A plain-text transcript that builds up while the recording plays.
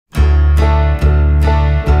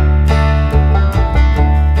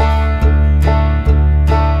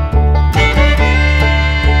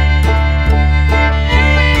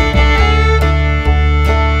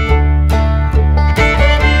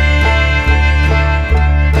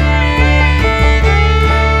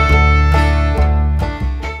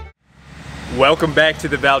Welcome back to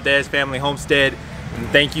the Valdez Family Homestead, and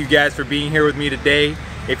thank you guys for being here with me today.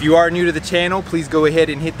 If you are new to the channel, please go ahead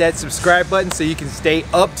and hit that subscribe button so you can stay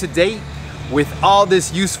up to date with all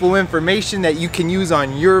this useful information that you can use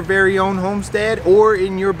on your very own homestead or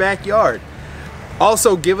in your backyard.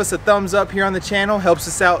 Also, give us a thumbs up here on the channel, helps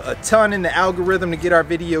us out a ton in the algorithm to get our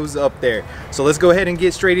videos up there. So let's go ahead and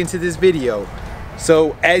get straight into this video.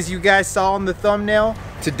 So as you guys saw in the thumbnail,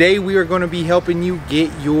 today we are going to be helping you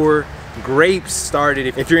get your grapes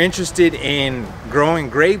started. If you're interested in growing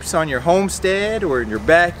grapes on your homestead or in your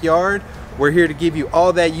backyard, we're here to give you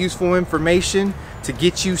all that useful information to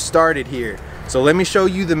get you started here. So let me show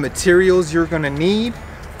you the materials you're going to need.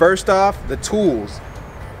 First off, the tools.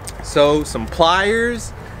 So some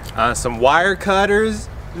pliers, some wire cutters.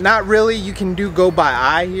 Not really, you can go by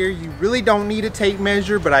eye here. You really don't need a tape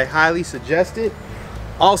measure, but I highly suggest it.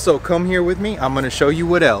 Also, come here with me, I'm going to show you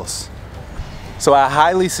what else. So I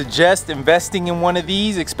highly suggest investing in one of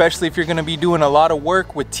these, especially if you're going to be doing a lot of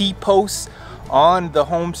work with T-posts on the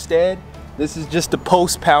homestead. This is just a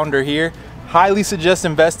post pounder here. Highly suggest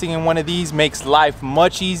investing in one of these. Makes life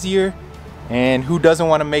much easier, and who doesn't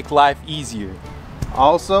want to make life easier?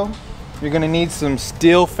 Also, you're going to need some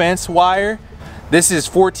steel fence wire. This is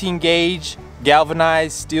 14 gauge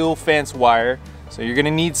galvanized steel fence wire, so you're going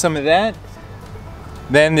to need some of that.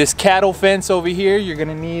 Then this cattle fence over here, you're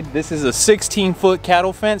gonna need, this is a 16-foot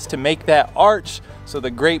cattle fence to make that arch so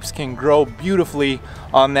the grapes can grow beautifully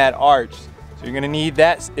on that arch. So you're gonna need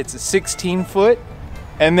that, it's a 16-foot.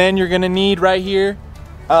 And then you're gonna need right here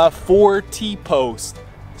 4 T-posts.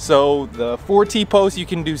 So the 4 T-posts, you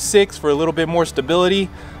can do 6 for a little bit more stability,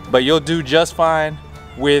 but you'll do just fine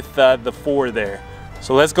with the 4 there.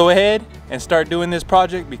 So let's go ahead and start doing this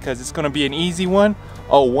project because it's gonna be an easy one.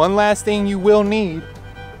 Oh, one last thing you will need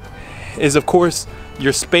is, of course,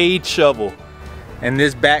 your spade shovel. And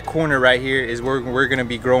this back corner right here is where we're gonna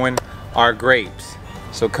be growing our grapes.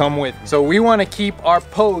 So come with me. So we wanna keep our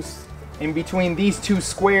posts in between these 2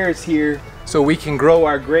 squares here so we can grow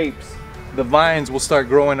our grapes. The vines will start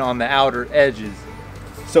growing on the outer edges.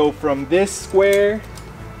 So from this square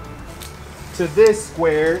to this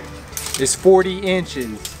square is 40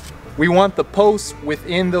 inches. We want the posts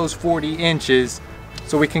within those 40 inches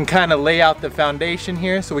so we can kind of lay out the foundation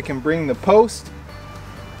here, so we can bring the post,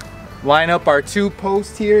 line up our 2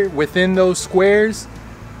 posts here within those squares,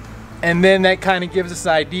 and then that kind of gives us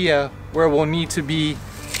an idea where we'll need to be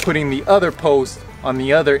putting the other post on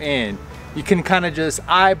the other end. You can kind of just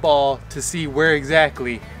eyeball to see where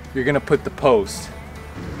exactly you're gonna put the post.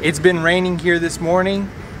 It's been raining here this morning,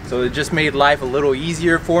 so it just made life a little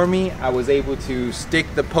easier for me. I was able to stick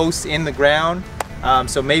the posts in the ground.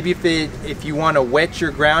 So maybe if you want to wet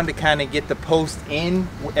your ground to kind of get the post in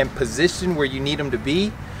and position where you need them to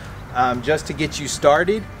be, just to get you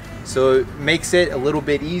started. So it makes it a little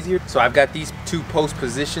bit easier. So I've got these 2 posts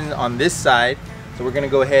positioned on this side. So we're going to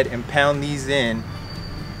go ahead and pound these in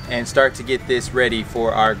and start to get this ready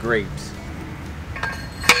for our grapes.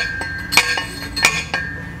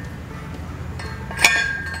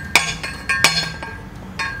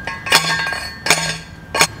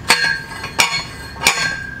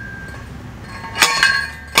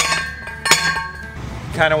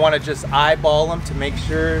 Kind of want to just eyeball them to make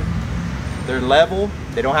sure they're level.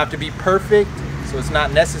 They don't have to be perfect, so it's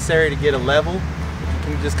not necessary to get a level. You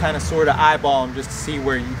can just kind of sort of eyeball them just to see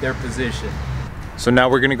where they're positioned. So now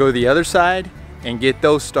we're going to go to the other side and get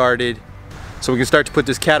those started so we can start to put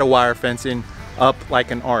this cattle wire fencing up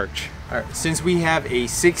like an arch. All right, since we have a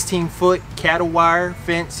 16-foot cattle wire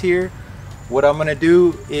fence here, what I'm going to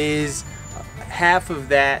do is half of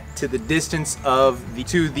that to the distance of the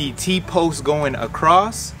T-post going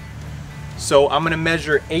across. So I'm going to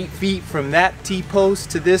measure 8 feet from that T-post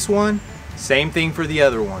to this one. Same thing for the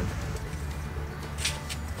other one.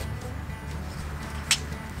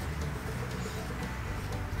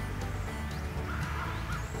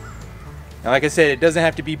 Now, like I said, it doesn't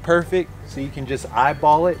have to be perfect, so you can just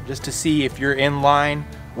eyeball it just to see if you're in line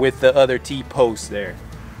with the other T-post there.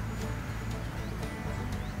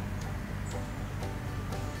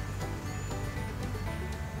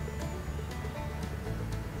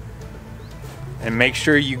 And make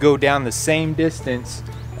sure you go down the same distance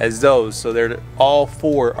as those so they're all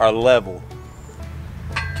 4 are level.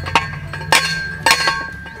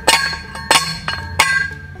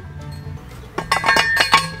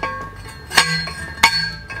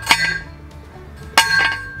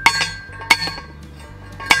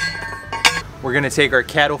 We're going to take our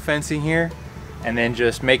cattle fencing here and then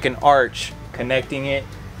just make an arch connecting it,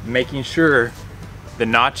 making sure the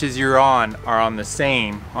notches you're on are on the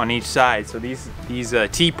same on each side. So these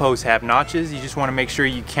T-posts have notches. You just want to make sure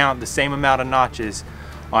you count the same amount of notches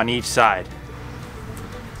on each side.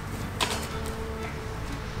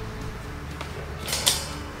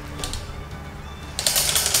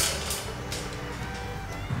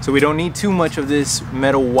 So we don't need too much of this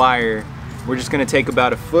metal wire. We're just going to take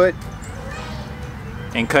about 1 foot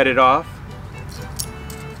and cut it off.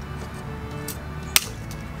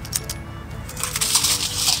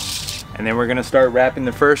 And then we're gonna start wrapping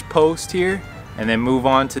the first post here and then move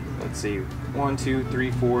on to, let's see, 1, 2,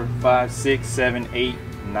 3, 4, 5, 6, 7, 8,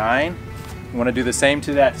 9. You wanna do the same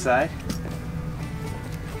to that side.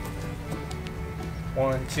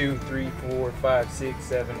 1, 2, 3, 4, 5, 6,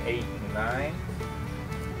 7, 8, 9.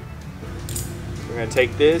 We're gonna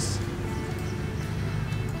take this,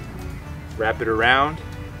 wrap it around,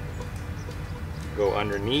 go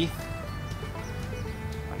underneath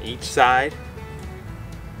on each side.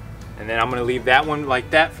 And then I'm gonna leave that one like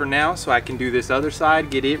that for now so I can do this other side,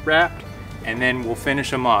 get it wrapped, and then we'll finish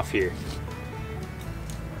them off here.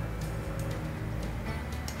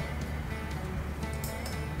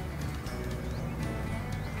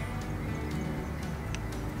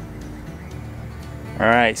 All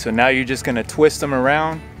right, so now you're just gonna twist them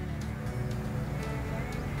around.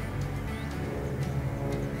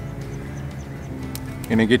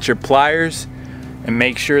 Gonna get your pliers and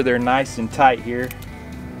make sure they're nice and tight here.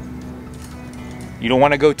 You don't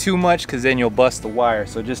want to go too much because then you'll bust the wire.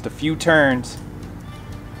 So just a few turns.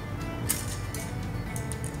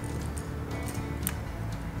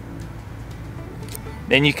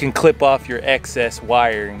 Then you can clip off your excess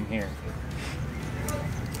wiring here.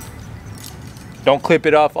 Don't clip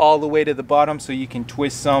it off all the way to the bottom so you can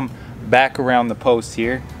twist some back around the post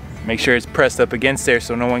here. Make sure it's pressed up against there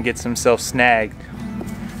so no one gets himself snagged.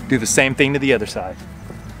 Do the same thing to the other side.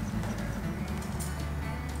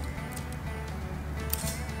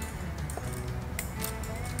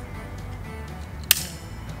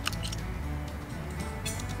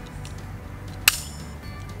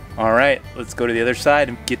 All right, let's go to the other side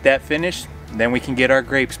and get that finished. Then we can get our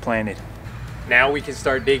grapes planted. Now we can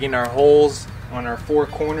start digging our holes on our 4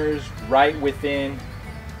 corners right within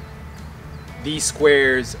these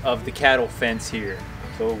squares of the cattle fence here.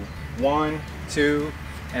 So 1, 2,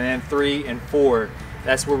 and then 3 and 4.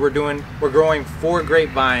 That's what we're doing. We're growing 4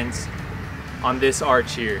 grapevines on this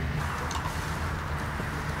arch here.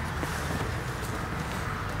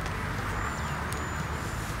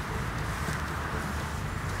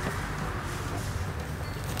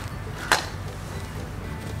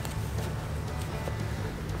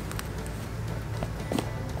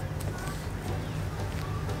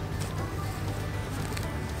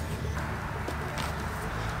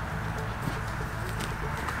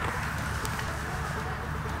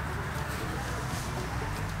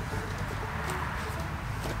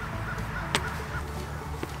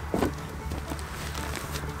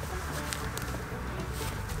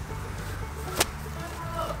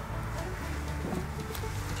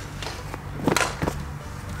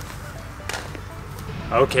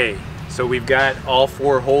 Okay, so we've got all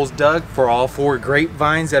 4 holes dug for all 4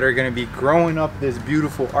 grapevines that are going to be growing up this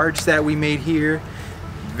beautiful arch that we made here.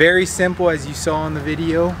 Very simple, as you saw in the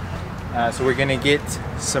video. So we're going to get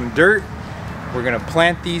some dirt, we're going to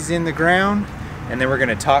plant these in the ground, and then we're going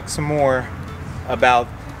to talk some more about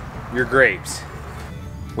your grapes.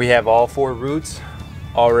 We have all 4 roots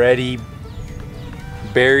already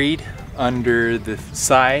buried under the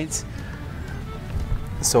sides.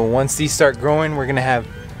 So once these start growing, we're gonna have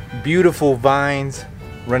beautiful vines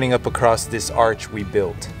running up across this arch we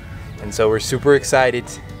built. And so we're super excited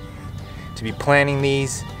to be planting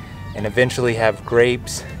these and eventually have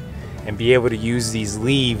grapes and be able to use these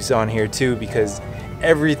leaves on here too, because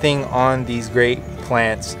everything on these grape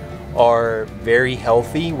plants are very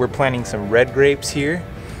healthy. We're planting some red grapes here,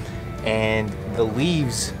 and the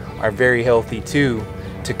leaves are very healthy too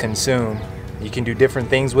to consume. You can do different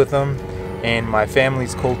things with them. In my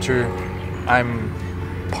family's culture, I'm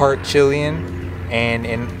part Chilean and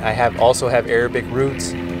I also have Arabic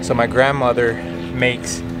roots. So my grandmother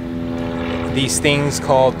makes these things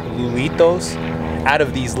called lulitos out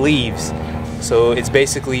of these leaves. So it's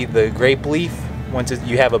basically the grape leaf. Once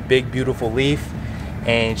you have a big beautiful leaf,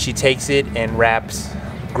 and she takes it and wraps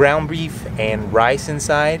ground beef and rice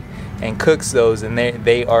inside and cooks those, and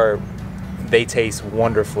they taste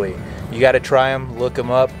wonderfully. You got to try them, look them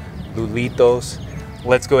up. Lulitos.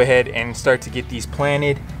 Let's go ahead and start to get these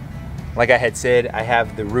planted. Like I had said, I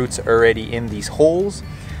have the roots already in these holes,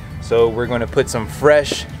 so we're going to put some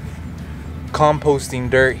fresh composting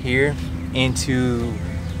dirt here into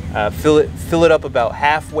fill it up about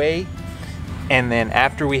halfway, And then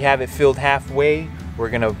after we have it filled halfway, we're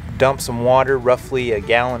gonna dump some water, roughly a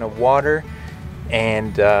gallon of water,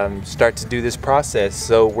 and start to do this process.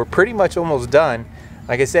 So we're pretty much almost done.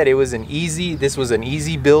 Like I said, this was an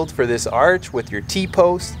easy build for this arch with your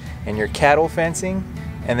T-post and your cattle fencing,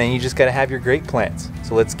 and then you just gotta have your grape plants.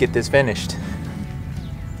 So let's get this finished.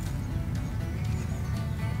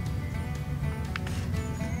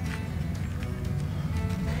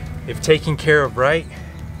 If taken care of right,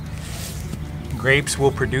 grapes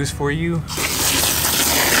will produce for you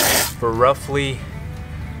for roughly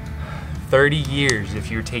 30 years if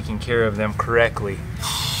you're taking care of them correctly.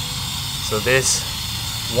 So this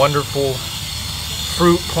wonderful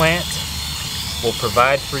fruit plant will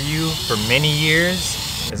provide for you for many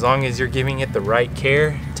years as long as you're giving it the right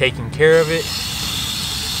care, taking care of it.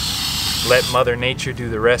 Let Mother Nature do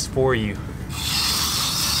the rest for you.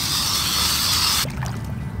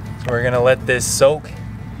 So we're gonna let this soak.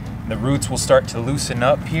 The roots will start to loosen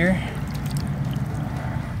up here.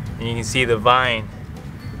 And you can see the vine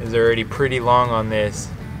is already pretty long on this.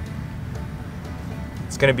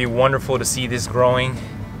 It's gonna be wonderful to see this growing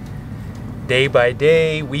day by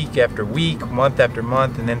day, week after week, month after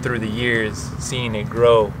month, and then through the years, seeing it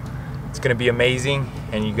grow. It's gonna be amazing,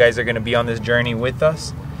 and you guys are gonna be on this journey with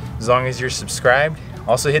us as long as you're subscribed.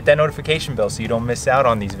 Also hit that notification bell so you don't miss out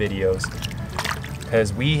on these videos,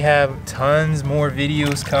 because we have tons more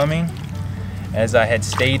videos coming. As I had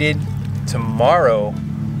stated, tomorrow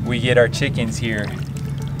we get our chickens here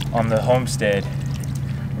on the homestead.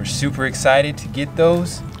 We're super excited to get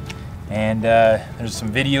those, and there's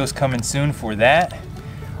some videos coming soon for that.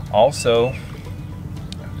 Also,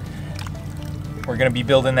 we're gonna be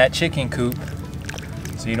building that chicken coop,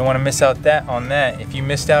 so you don't want to miss out on that. If you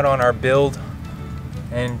missed out on our build,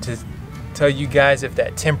 and to tell you guys if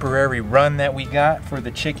that temporary run that we got for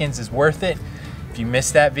the chickens is worth it, if you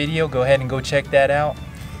missed that video, go ahead and go check that out.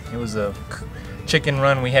 It was a chicken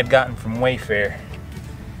run we had gotten from Wayfair.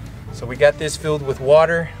 So we got this filled with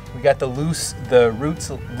water. We got the roots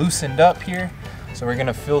loosened up here. So we're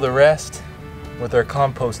gonna fill the rest with our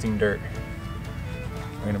composting dirt.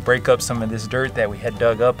 We're gonna break up some of this dirt that we had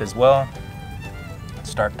dug up as well.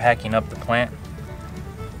 Start packing up the plant.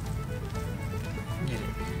 Get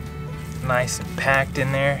it nice and packed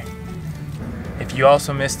in there. If you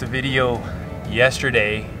also missed the video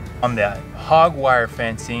yesterday on the hog wire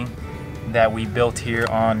fencing that we built here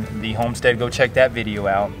on the homestead, go check that video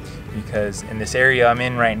out, because in this area I'm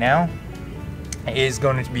in right now is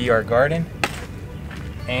going to be our garden,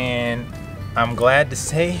 and I'm glad to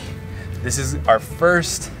say this is our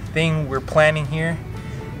first thing we're planting here,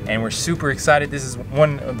 and we're super excited. This is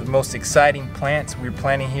one of the most exciting plants we're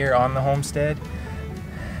planting here on the homestead.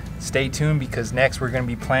 Stay tuned, because next we're going to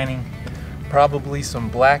be planting probably some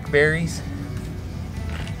blackberries.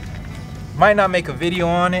 Might not make a video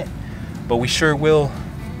on it, but we sure will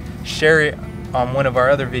share it on one of our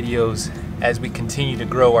other videos as we continue to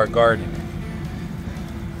grow our garden.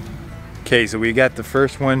 Okay, so we got the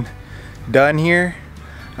first one done here.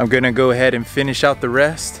 I'm gonna go ahead and finish out the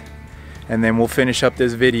rest, and then we'll finish up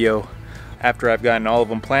this video after I've gotten all of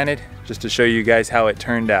them planted, just to show you guys how it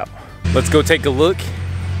turned out. Let's go take a look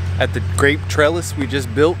at the grape trellis we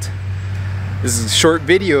just built. This is a short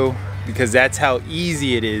video because that's how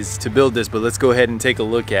easy it is to build this, but let's go ahead and take a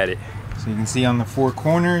look at it. So you can see on the four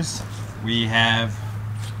corners we have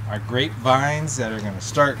our grapevines that are going to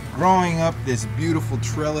start growing up this beautiful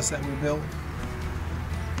trellis that we built.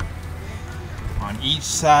 On each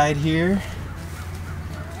side here,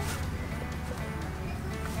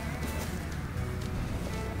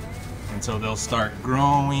 and so they'll start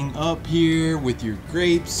growing up here with your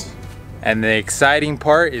grapes. And the exciting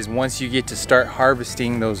part is once you get to start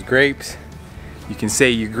harvesting those grapes, you can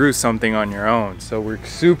say you grew something on your own. So we're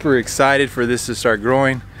super excited for this to start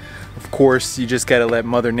growing. Of course, you just gotta let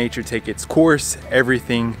Mother Nature take its course.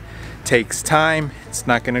 Everything takes time. It's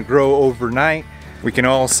not gonna grow overnight. We can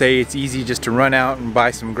all say it's easy just to run out and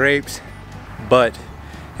buy some grapes, but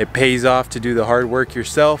it pays off to do the hard work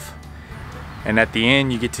yourself. And at the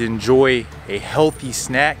end, you get to enjoy a healthy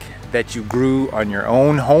snack that you grew on your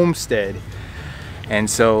own homestead. And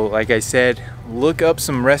so, like I said, look up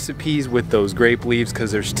some recipes with those grape leaves,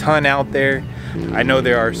 because there's a ton out there. I know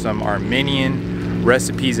there are some Armenian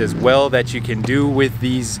recipes as well that you can do with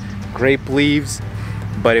these grape leaves,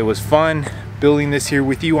 but it was fun building this here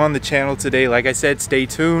with you on the channel today. Like I said, stay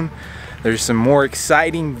tuned. There's some more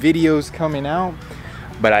exciting videos coming out,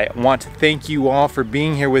 but I want to thank you all for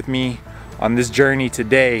being here with me on this journey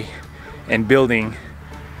today and building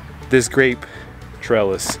this grape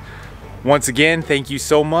trellis. Once again, thank you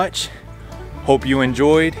so much. Hope you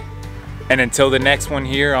enjoyed, And until the next one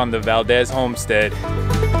here on the Valdez Homestead.